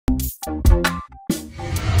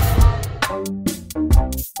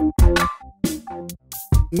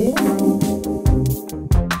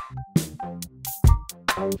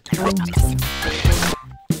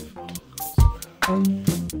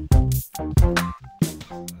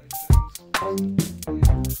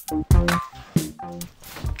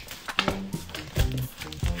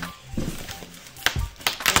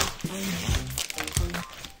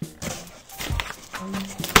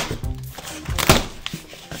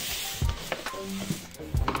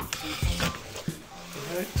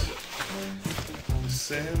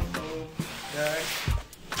Sample guy.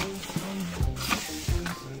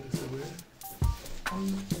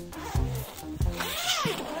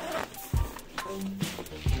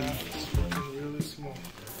 It's looking really small.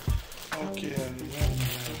 Okay, I remember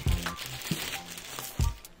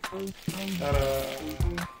now.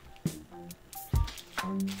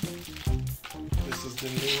 This is the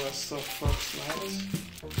Neewer'S Softbox light.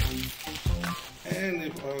 And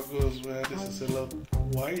if all goes well, this is a lot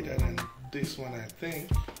wider than this one, I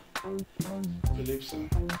think. I believe so.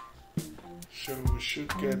 So we should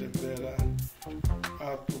get a better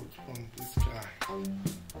output from this guy.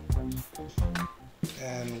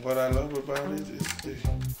 And what I love about it is the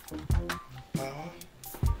power.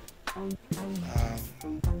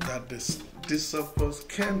 That this softbox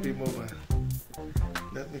can be mobile.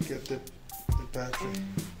 Let me get the battery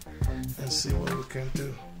and see what we can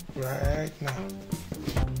do right now.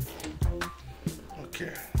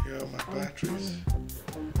 Okay, here are my batteries.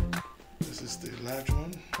 This is the large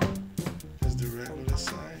one. This is the regular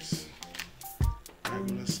size.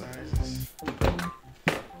 Regular sizes.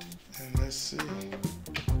 And let's see.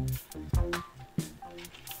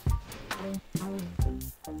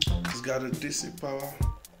 It's got a DC power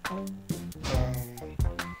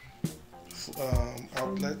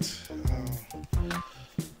outlet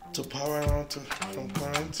to power on from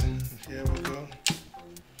current. Here we go.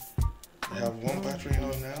 I have one battery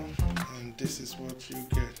on now, and this is what you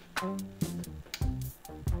get.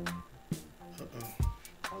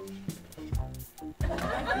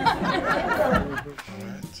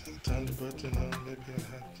 Alright, turn the button on. Maybe I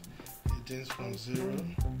have it from 0.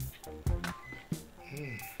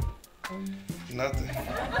 Nothing.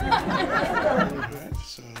 Alright,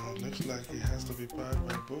 so it looks like it has to be powered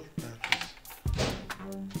by both batteries.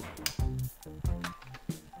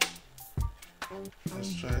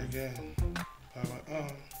 Let's try again. Power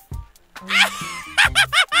on.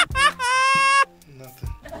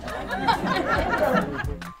 Nothing.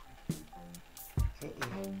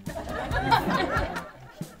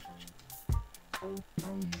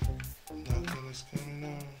 Nothing is coming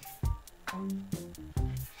on.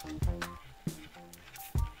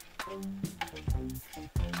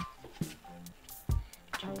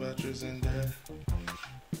 Two batteries in there.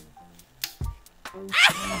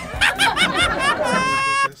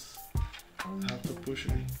 I have to push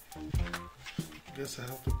it. Guess I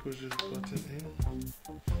have to push this button in,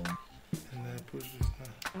 and then push this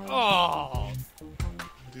now. Oh.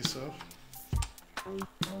 This off.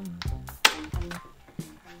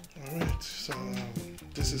 Alright, so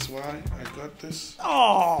this is why I got this.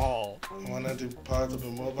 Oh. I wanted the power to be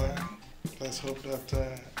mobile. Let's hope that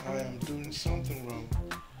I am doing something wrong.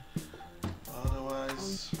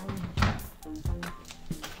 Otherwise,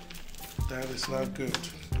 that is not good.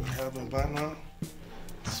 We have a banner.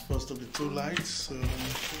 It's supposed to be 2 lights, so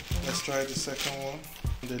let's try the second one.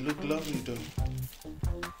 They look lovely though.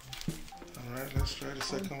 Alright, let's try the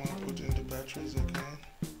second one. Put in the batteries again.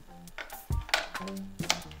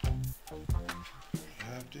 We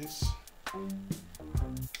have this.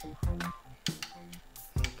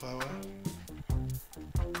 No power.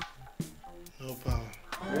 No power.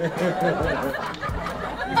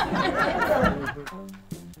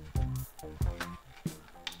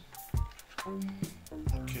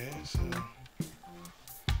 Okay, so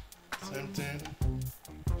same thing.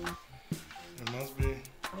 There must be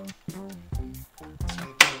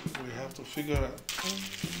something we have to figure out.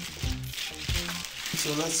 So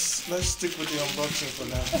let's stick with the unboxing for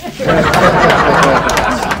now.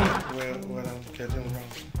 where I'm getting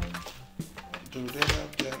wrong. Do they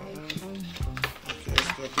have their own? Okay,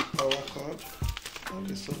 it's got the power cord.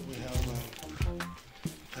 Okay, so we have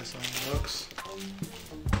let's unbox.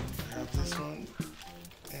 I have this one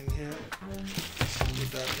in here. Put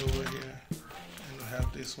that over here, and we have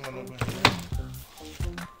this one over here.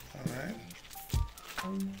 Alright. I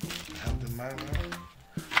have the manual.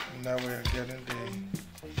 And now we are getting the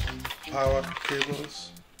power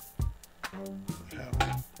cables. We have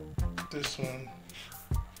this one,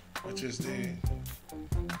 which is the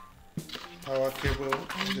power cable.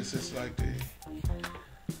 This is like the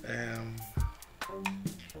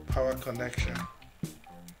power connection.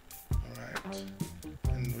 Alright,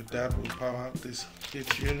 and with that we'll power up this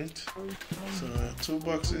each unit. So 2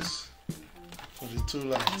 boxes for the 2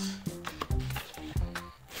 lights.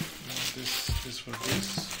 Now this for this.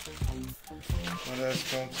 What else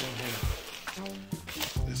comes in here?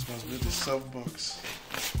 This must be the softbox.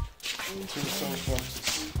 2 softboxes.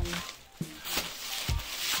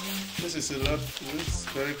 This is it's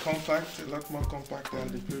very compact, a lot more compact than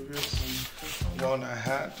the previous one I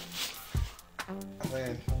had. I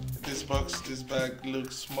mean, this bag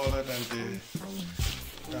looks smaller than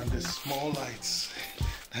the small lights,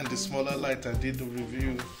 and the smaller light I did the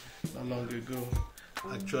review not long ago.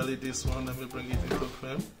 Actually, this one, let me bring it into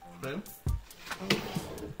frame.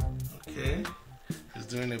 Okay, it's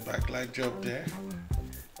doing a backlight job there,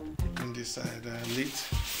 keeping this side lit.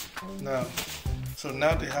 So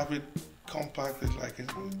now they have it compacted like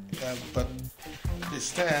it, but the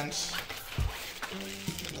stands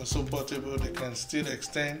are so portable they can still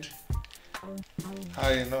extend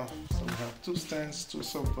high enough. So we have 2 stands, 2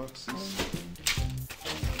 softboxes.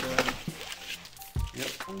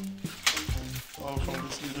 Yep, all from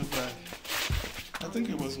this little bag. I think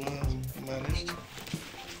it was well managed.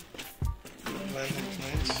 Good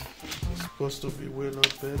management. It's supposed to be way a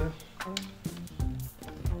lot better.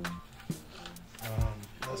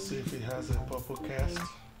 Let's see if it has a purple cast.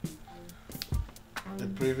 The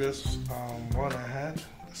previous one I had,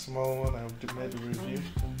 the small one, I made a review.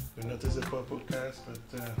 We noticed a purple cast, but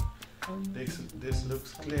this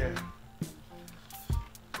looks clear.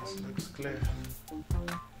 This looks clear.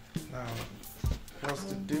 Now, what's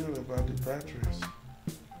the deal about the batteries?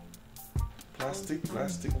 Plastic.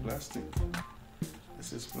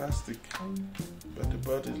 This is plastic, but the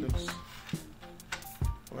body looks,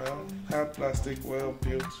 well, hard plastic, well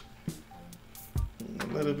built. A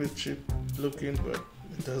little bit cheap looking, but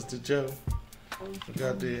it does the job. We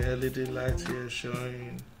got the LED lights here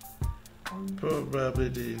showing probably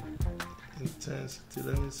the intensity.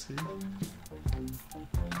 Let me see.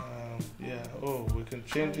 Yeah. Oh, we can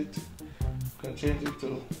change it. We can change it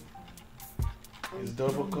to, it's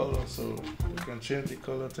double color, so we can change the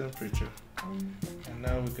color temperature. And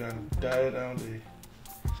now we can dial down the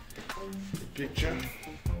picture.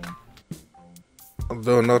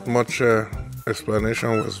 Although not much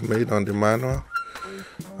explanation was made on the manual,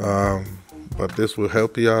 but this will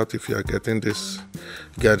help you out if you are getting this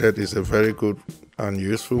gadget. Is a very good and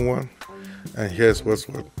useful one. And here's what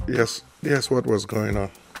was going on.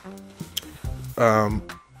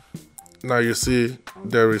 Now you see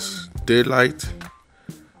there is daylight.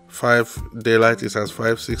 Daylight is at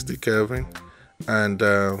 560 Kelvin, and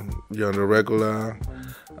you're on the regular,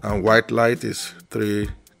 and white light is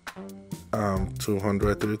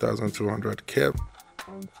 3200 Kelvin.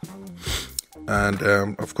 And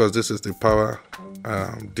of course this is the power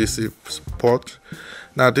DC port.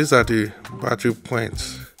 Now these are the battery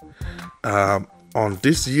points. On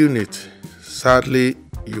this unit, sadly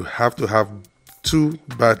you have to have 2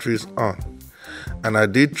 batteries on, and I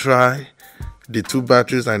did try the 2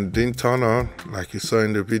 batteries and didn't turn on like you saw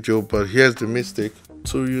in the video. But here's the mistake: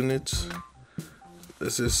 2 units.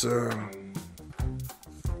 This is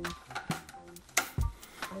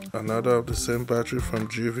another of the same battery from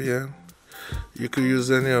GVN. You could use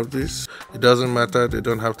any of these, it doesn't matter, they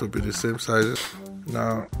don't have to be the same sizes.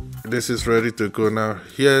 Now this is ready to go. Now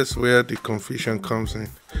here's where the confusion comes in.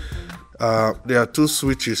 There are 2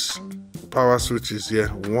 switches, power switches here.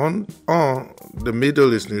 One on the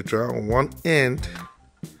middle is neutral. One end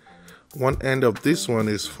of this one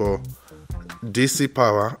is for DC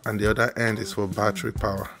power, and the other end is for battery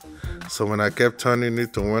power. So when I kept turning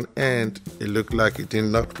it to one end, it looked like it did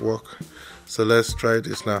not work. So let's try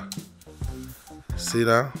this now. See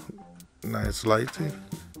that? Now it's lighting,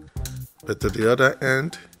 but to the other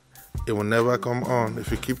end it will never come on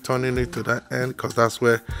if you keep turning it to that end, because that's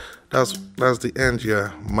the end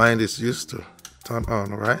your mind is used to turn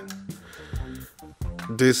on, right?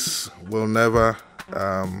 This will never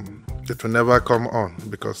it will never come on,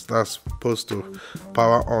 because that's supposed to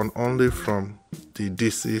power on only from the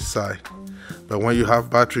DC side. But when you have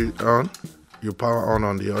battery on, you power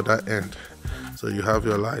on the other end, so you have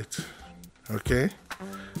your light. Okay,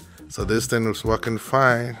 so this thing is working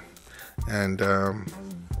fine, and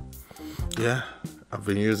yeah, I've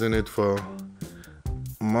been using it for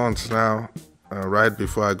months now, right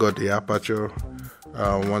before I got the Aperture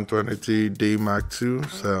 120D Mark II.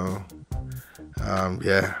 So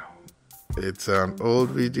yeah, it's an old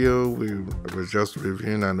video. We were just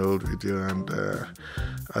reviewing an old video, and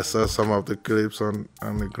I saw some of the clips on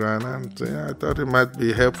the ground, and yeah, I thought it might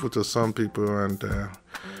be helpful to some people, and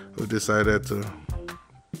we decided to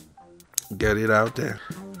get it out there.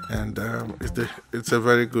 and it's a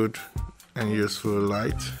very good and useful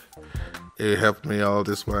light. It helped me all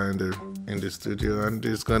this while in the studio, and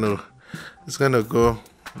it's gonna go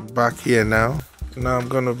back here now. Now I'm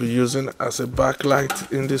gonna be using as a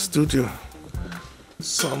backlight in the studio.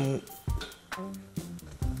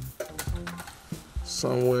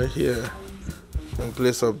 Somewhere here in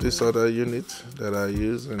place of this other unit that I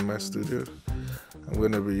use in my studio. I'm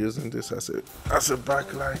going to be using this as a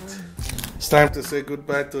backlight. It's time to say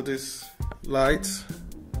goodbye to this light.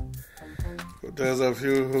 For those of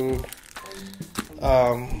you who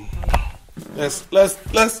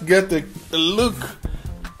let's get a look.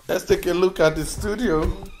 Let's take a look at the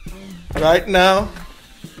studio right now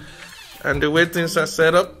and the way things are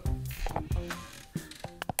set up,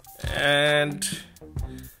 and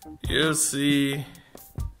you'll see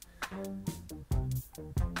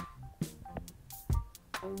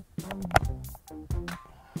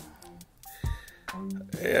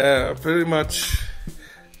pretty much.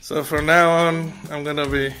 So from now on, I'm gonna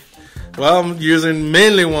be, I'm using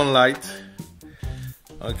mainly one light.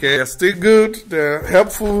 Okay, they're still good, they're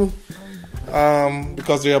helpful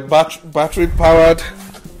because they are battery powered.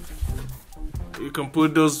 You can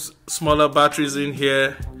put those smaller batteries in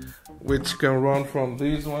here, which can run from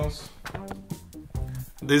these ones.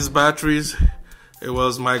 These batteries, it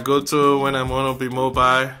was my go-to when I want to be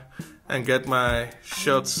mobile and get my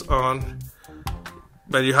shots on.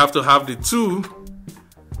 But you have to have the two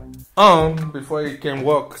on before it can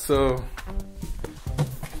work. So,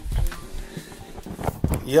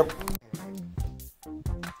 yep.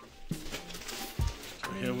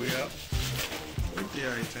 So here we are with the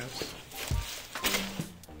items.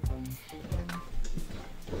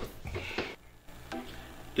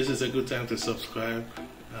 This is a good time to subscribe.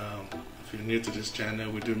 If you're new to this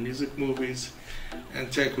channel, we do music, movies,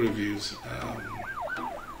 and tech reviews.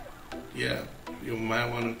 Yeah, you might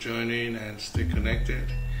want to join in and stay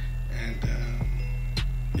connected. And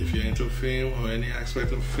if you're into film or any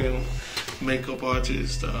aspect of film, makeup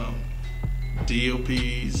artists,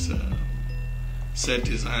 DOPs, set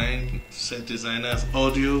designers,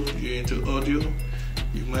 audio, you're into audio,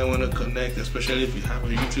 you might want to connect, especially if you have a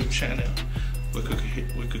YouTube channel.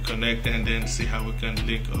 We could connect and then see how we can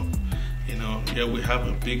link up. You know, yeah, we have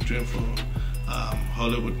a big dream for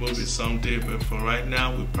Hollywood movies someday, but for right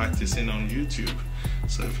now, we're practicing on YouTube.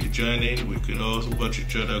 So if you join in, we could also watch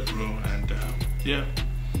each other grow, and yeah.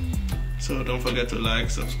 So don't forget to like,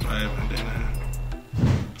 subscribe, and then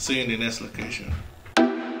see you in the next location.